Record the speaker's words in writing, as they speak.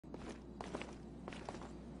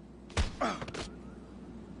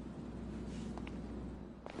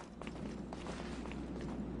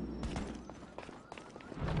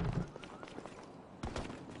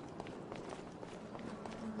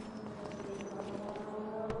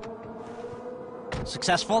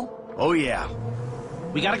Successful? Oh, yeah.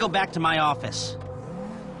 We gotta go back to my office.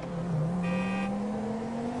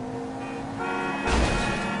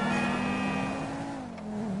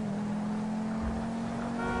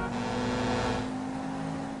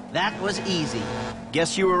 That was easy.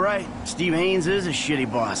 Guess you were right. Steve Haines is a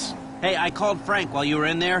shitty boss. Hey, I called Frank while you were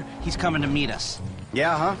in there. He's coming to meet us.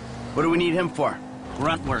 Yeah, huh? What do we need him for?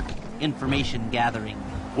 Grunt work. Information gathering.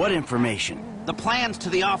 What information? The plans to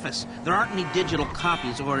the office. There aren't any digital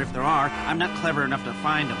copies, or if there are, I'm not clever enough to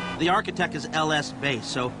find them. The architect is L.S. Base,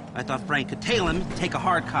 so I thought Frank could tail him, take a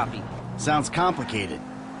hard copy. Sounds complicated.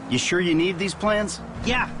 You sure you need these plans?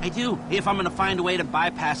 Yeah, I do. If I'm gonna find a way to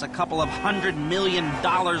bypass a couple of $100 million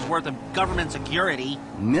worth of government security.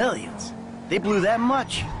 Millions? They blew that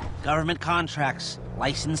much? Government contracts.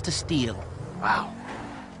 License to steal. Wow.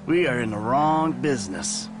 We are in the wrong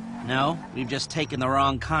business. No, we've just taken the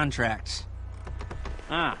wrong contracts.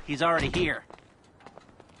 Ah, he's already here.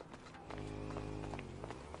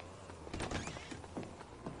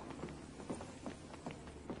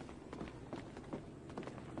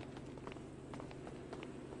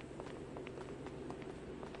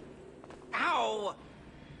 Ow!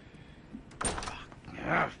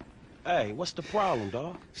 Hey, what's the problem,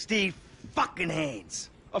 dawg? Steve fucking Haines.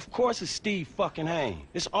 Of course it's Steve fucking Haines.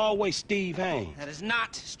 It's always Steve Haines. That is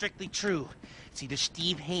not strictly true. It's either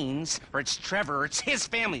Steve Haines, or it's Trevor, or it's his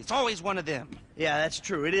family. It's always one of them. Yeah, that's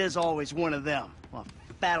true. It is always one of them. A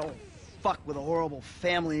fat old fuck with a horrible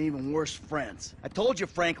family and even worse friends. I told you,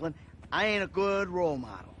 Franklin, I ain't a good role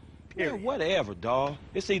model. Period. Yeah, whatever, dawg.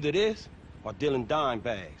 It's either this or dealing dime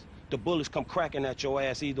bags. The bullets come cracking at your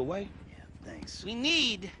ass either way. Yeah, thanks. We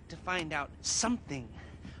need to find out something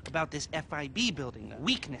about this FIB building, a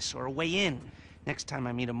weakness or a way in. Next time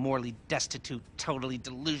I meet a morally destitute, totally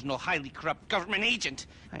delusional, highly corrupt government agent,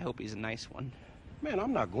 I hope he's a nice one. Man,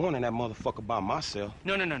 I'm not going in that motherfucker by myself.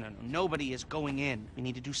 No. Nobody is going in. We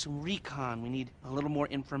need to do some recon. We need a little more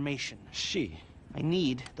information. Shit. I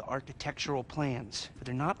need the architectural plans, but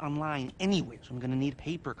they're not online anywhere, so I'm gonna need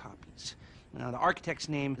paper copies. Now, the architect's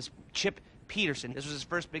name is Chip Peterson. This was his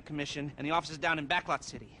first big commission, and the office is down in Backlot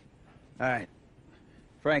City. All right.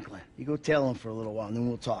 Franklin, you go tell him for a little while, and then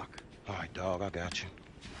we'll talk. All right, dawg, I got you.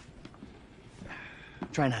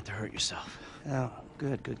 Try not to hurt yourself. Oh,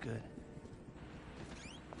 good.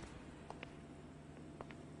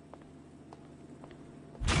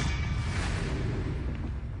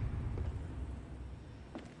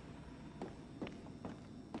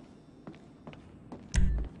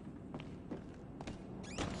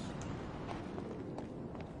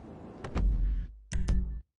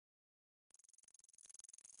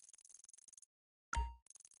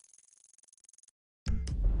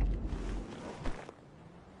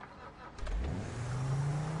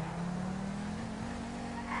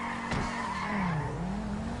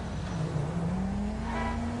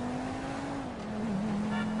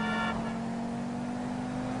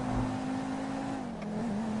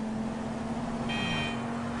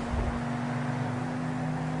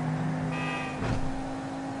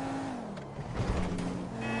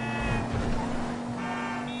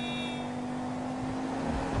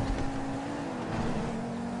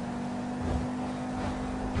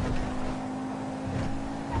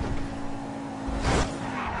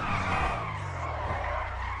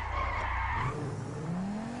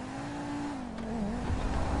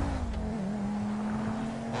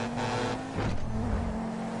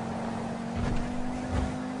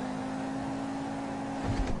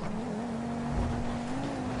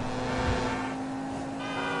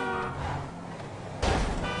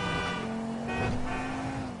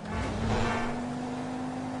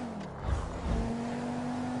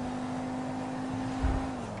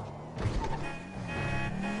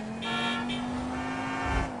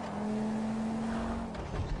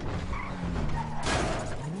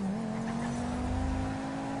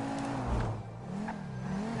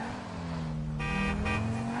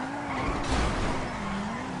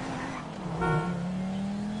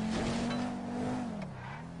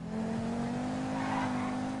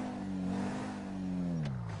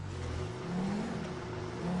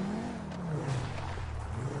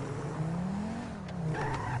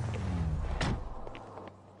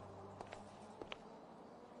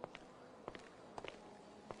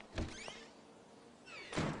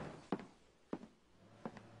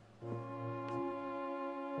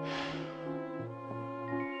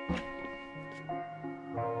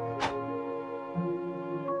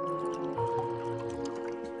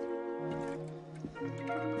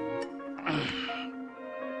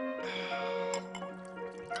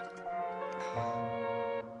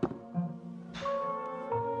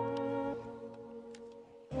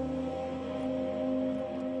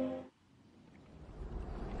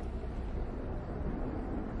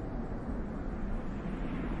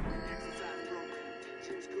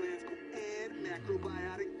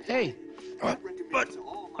 Hey. But...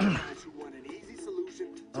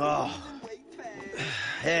 oh.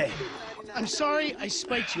 Hey. I'm sorry I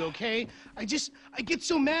spiked you, okay? I get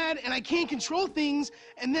so mad and I can't control things,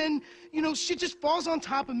 and then, you know, shit just falls on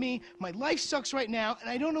top of me. My life sucks right now, and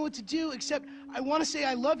I don't know what to do except I want to say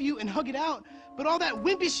I love you and hug it out, but all that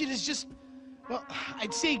wimpy shit is just, well,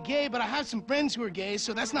 I'd say gay, but I have some friends who are gay,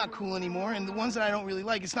 so that's not cool anymore, and the ones that I don't really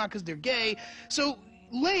like, it's not because they're gay, so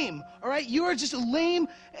lame, all right? You are just a lame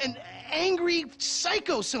and angry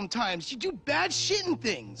psycho sometimes. You do bad shit and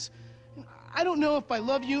things. I don't know if I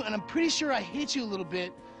love you, and I'm pretty sure I hate you a little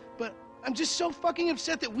bit, but I'm just so fucking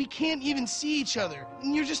upset that we can't even see each other.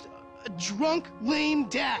 And you're just a drunk, lame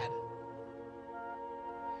dad.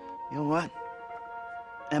 You know what?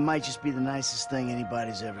 That might just be the nicest thing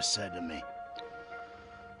anybody's ever said to me.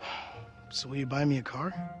 So will you buy me a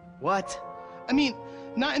car? What? I mean,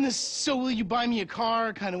 not in the so will you buy me a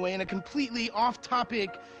car kind of way, in a completely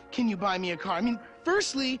off-topic, can you buy me a car? I mean,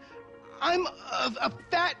 firstly, I'm a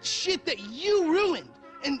fat shit that you ruined.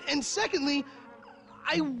 And secondly,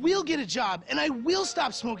 I will get a job, and I will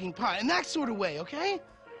stop smoking pot, in that sort of way, okay?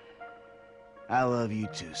 I love you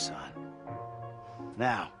too, son.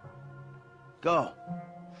 Now, go.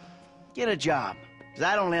 Get a job, because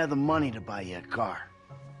I don't have the money to buy you a car.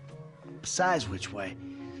 Besides which way,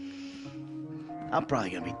 I'm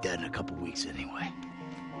probably gonna be dead in a couple weeks anyway.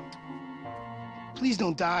 Please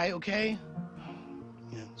don't die, okay?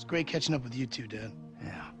 Yeah, it's great catching up with you two, Dad.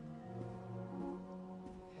 Yeah.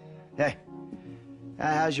 Hey,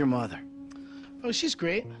 how's your mother? Oh, she's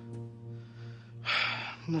great.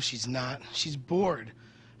 No, she's not. She's bored.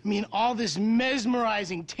 I mean, all this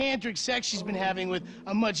mesmerizing tantric sex she's been having with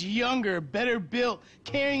a much younger, better built,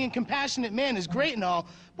 caring and compassionate man is great and all,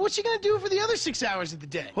 but what's she gonna do for the other 6 hours of the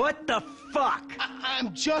day? What the fuck?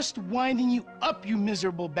 I'm just winding you up, you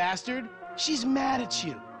miserable bastard. She's mad at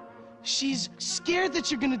you. She's scared that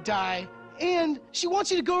you're gonna die, and she wants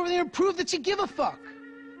you to go over there and prove that you give a fuck.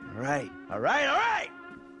 All right.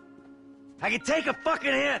 I can take a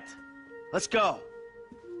fucking hint. Let's go.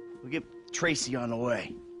 We'll get Tracy on the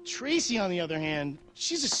way. Tracy, on the other hand,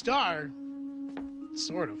 she's a star.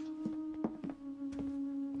 Sort of.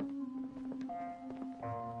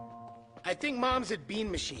 I think Mom's at Bean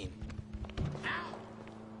Machine.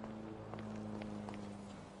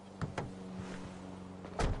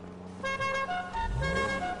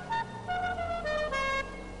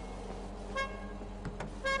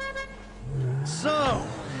 So,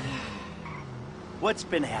 what's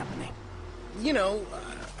been happening? You know,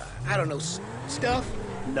 I don't know, stuff?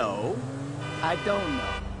 No, I don't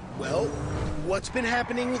know. Well, what's been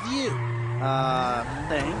happening with you?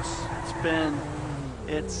 Thanks.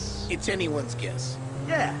 It's anyone's guess.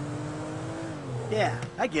 Yeah,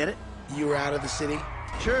 I get it. You were out of the city?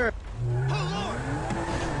 Sure. Oh,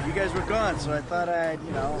 Lord! You guys were gone, so I thought I'd,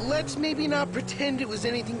 you know... Let's maybe not pretend it was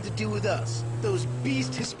anything to do with us. Those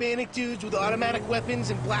beast Hispanic dudes with automatic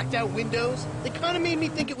weapons and blacked out windows, they kind of made me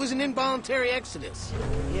think it was an involuntary exodus.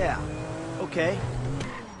 Yeah, okay.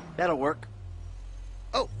 That'll work.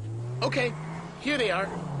 Oh, okay. Here they are.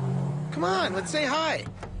 Come on, let's say hi.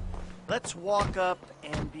 Let's walk up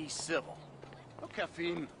and be civil. Oh,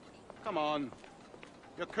 Caffeine, come on.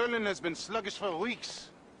 Your colon has been sluggish for weeks.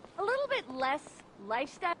 A little bit less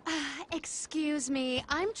lifestyle. Excuse me,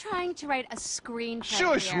 I'm trying to write a screenplay.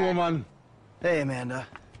 Shush, here. woman. Hey, Amanda.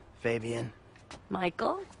 Fabian.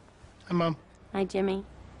 Michael. Hi, Mom. Hi, Jimmy.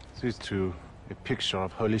 These two, a picture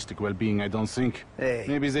of holistic well-being, I don't think. Hey.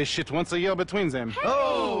 Maybe they shit once a year between them.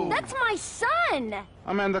 Oh! That's my son!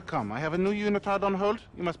 Amanda, come. I have a new unitard on hold.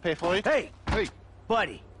 You must pay for it. Hey! Hey!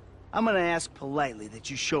 Buddy, I'm gonna ask politely that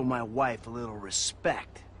you show my wife a little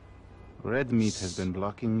respect. Red meat has been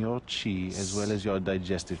blocking your chi as well as your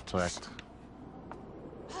digestive tract.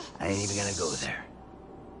 I ain't even gonna go there.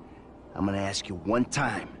 I'm gonna ask you one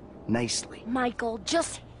time, nicely. Michael,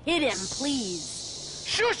 just hit him, please.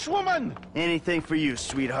 Shush, woman! Anything for you,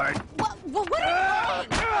 sweetheart. What are you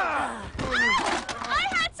doing? I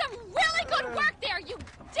had some really good work there, you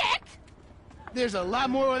dick! There's a lot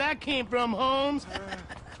more where that came from, Holmes.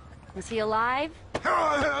 Is he alive?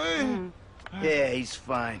 Yeah, he's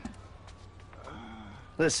fine.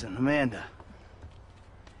 Listen, Amanda.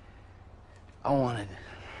 I'm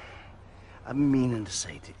meaning to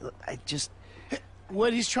say to you,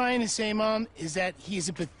 What he's trying to say, Mom, is that he's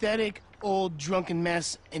a pathetic, old, drunken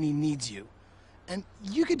mess, and he needs you. And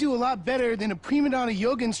you could do a lot better than a prima donna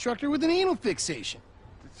yoga instructor with an anal fixation.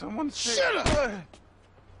 Did someone say... Shut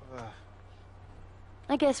up!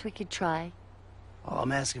 I guess we could try. all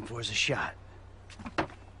I'm asking for is a shot.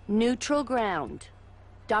 Neutral ground.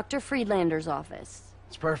 Dr. Friedlander's office.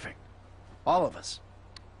 It's perfect. All of us.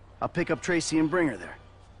 I'll pick up Tracy and bring her there.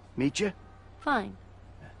 Meet you? Fine.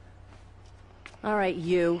 All right,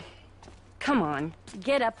 you. Come on,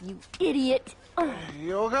 get up, you idiot.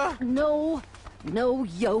 Yoga? No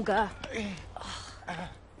yoga.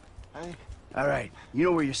 All right, you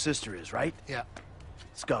know where your sister is, right? Yeah.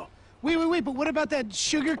 Let's go. Wait, but what about that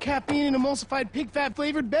sugar, caffeine, and emulsified pig fat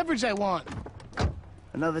flavored beverage I want?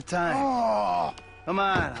 Another time. Oh, Come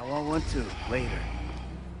on, I want one too. Later.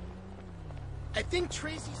 I think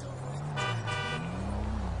Tracy's over with.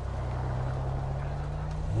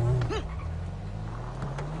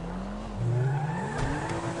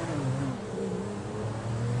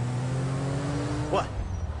 What?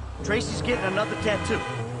 Tracy's getting another tattoo.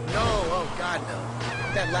 No, oh God,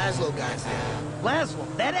 no. That Laszlo guy's there.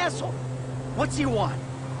 Laszlo, that asshole. What's he want?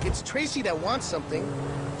 It's Tracy that wants something.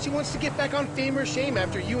 She wants to get back on Fame or Shame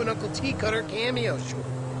after you and Uncle T cut her cameo short.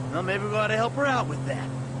 Well, maybe we ought to help her out with that.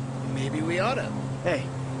 Maybe we oughta. Hey,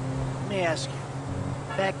 let me ask you.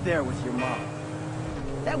 Back there with your mom.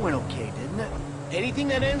 That went okay, didn't it? Anything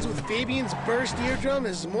that ends with Fabian's burst eardrum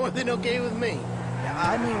is more than okay with me.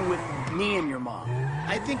 I mean with me and your mom.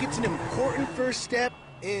 I think it's an important first step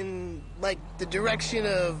in, like, the direction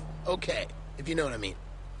of okay, if you know what I mean.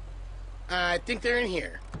 I think they're in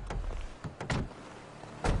here.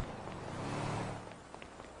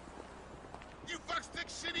 You fuckstick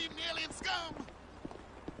shitty alien scum!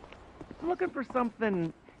 I'm looking for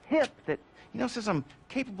something hip that, says I'm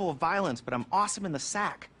capable of violence, but I'm awesome in the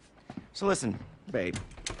sack. So listen, babe,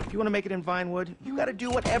 if you want to make it in Vinewood, you got to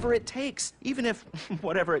do whatever it takes. Even if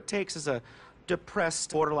whatever it takes is a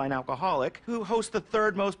depressed, borderline alcoholic who hosts the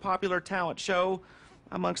third most popular talent show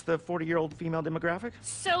amongst the 40-year-old female demographic.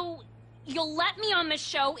 So, you'll let me on the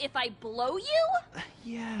show if I blow you?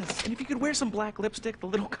 Yes, and if you could wear some black lipstick, the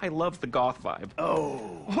little guy loves the goth vibe.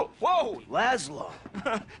 Oh, Whoa! Laszlo.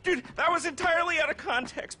 Dude, that was entirely out of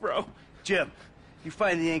context, bro. Jim, you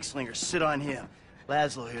find the Inkslinger, sit on him.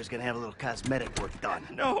 Laszlo here's gonna have a little cosmetic work done.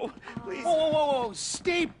 No, please. whoa,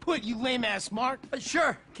 stay put, you lame-ass Mark.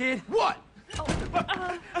 Sure, kid. What? Come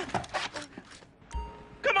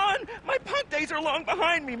on! My punk days are long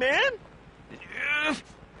behind me, man!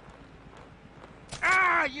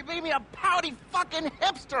 You made me a pouty fucking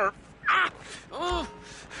hipster! Ow!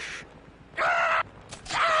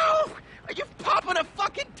 Are you popping a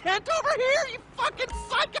fucking tent over here, you fucking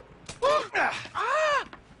psycho?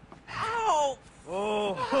 Ow!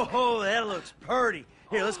 Oh, that looks purty.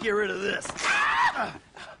 Here, let's get rid of this.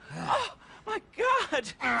 Oh, my God!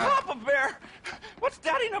 Papa Bear! What's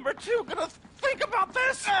Daddy number 2 gonna think about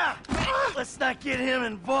this? Let's not get him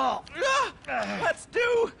involved. Let's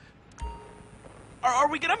do... Are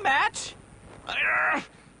we gonna match?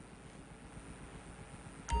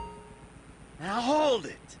 Now hold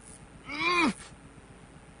it.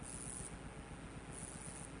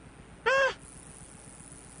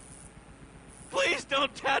 Please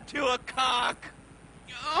don't tattoo a cock.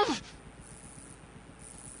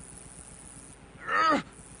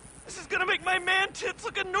 This is gonna make my man tits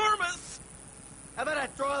look enormous. How about I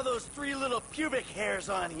draw those 3 little pubic hairs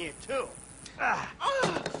on here, too?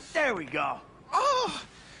 There we go. Oh,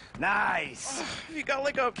 Nice. you got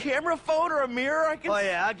like a camera phone or a mirror I can... Oh,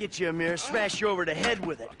 yeah, I'll get you a mirror, smash you over the head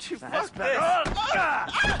with it. Fuck better.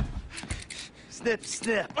 this. Snip,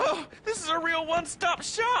 snip. Oh, this is a real one-stop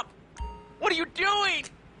shop. What are you doing?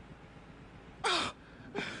 Oh,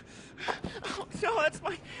 no, that's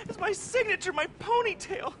my signature, my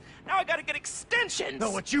ponytail. Now I gotta get extensions.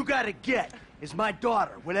 No, what you gotta get is my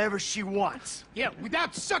daughter, whenever she wants. Yeah,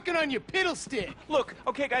 without sucking on your piddle stick. Look,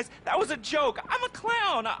 okay, guys, that was a joke. I'm a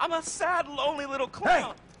clown. I'm a sad, lonely little Hey,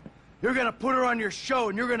 clown. you're gonna put her on your show,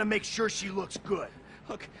 and you're gonna make sure she looks good.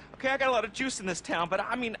 Look, okay, I got a lot of juice in this town, but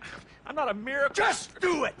I mean, I'm not a miracle. Just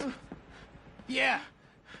do it! Yeah.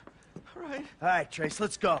 All right. All right, Trace,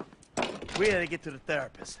 let's go. We gotta get to the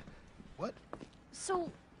therapist. What?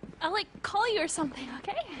 So, I'll, call you or something,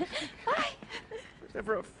 okay? Bye. There's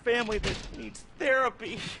ever a family that needs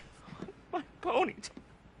therapy. My ponytail.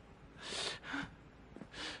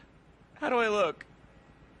 How do I look?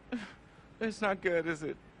 It's not good, is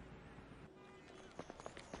it?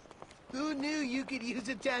 Who knew you could use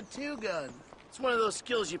a tattoo gun? It's one of those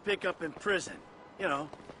skills you pick up in prison. You know,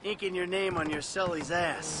 inking your name on your cellie's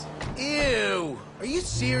ass. Ew! Are you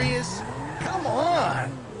serious? Come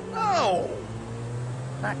on! No!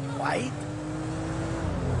 Not quite.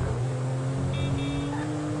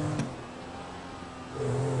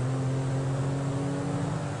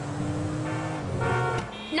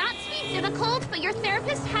 Not to be difficult, but your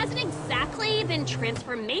therapist hasn't exactly been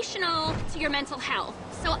transformational to your mental health.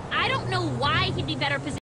 So I don't know why he'd be better positioned